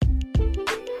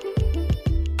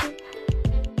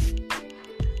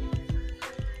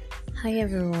Hi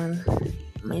everyone,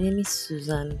 my name is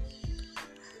Susan.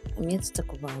 I'm here to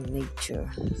talk about nature.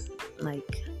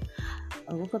 Like,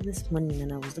 I woke up this morning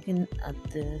and I was looking at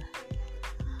the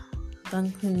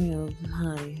balcony of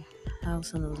my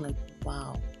house and I was like,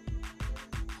 wow.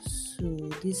 So,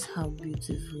 this how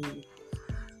beautiful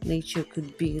nature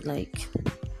could be. Like,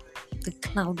 the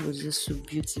cloud was just so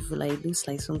beautiful. Like, it looks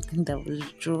like something that was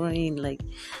drawing, like,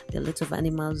 there are lots of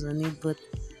animals on it, but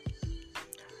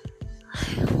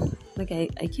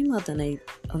I came out and I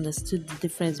understood the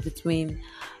difference between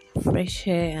fresh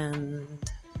air and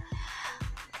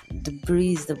the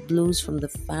breeze that blows from the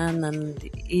fan and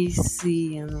the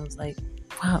AC, and I was like,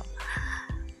 wow,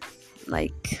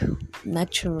 like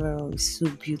natural is so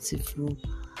beautiful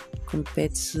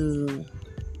compared to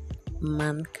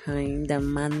mankind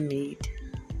and man-made.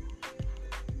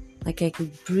 Like I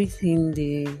could breathe in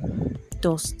the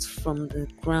dust from the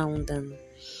ground and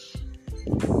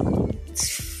it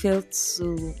felt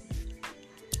so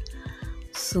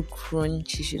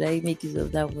crunchy. Should I make use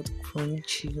of that word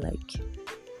crunchy? Like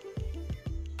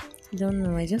I don't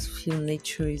know, I just feel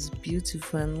nature is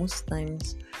beautiful, and most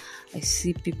times I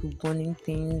see people burning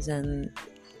things and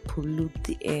pollute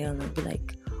the air, and I'll be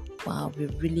like, wow, we're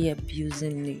really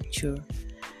abusing nature.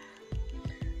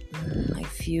 I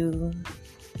feel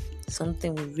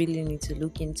something we really need to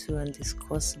look into and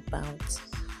discuss about,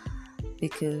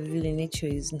 because really nature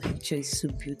is so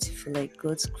beautiful. Like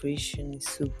God's creation is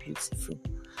so beautiful.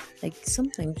 Like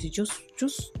sometimes you just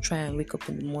try and wake up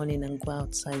in the morning and go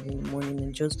outside in the morning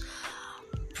and just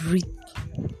breathe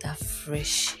that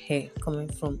fresh air coming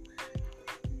from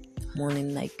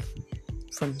morning, like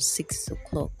from 6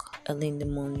 o'clock early in the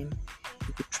morning.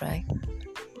 You could try.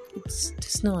 It's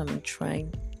just know I'm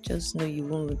trying. Just know you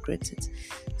won't regret it.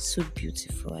 So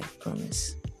beautiful, I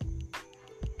promise.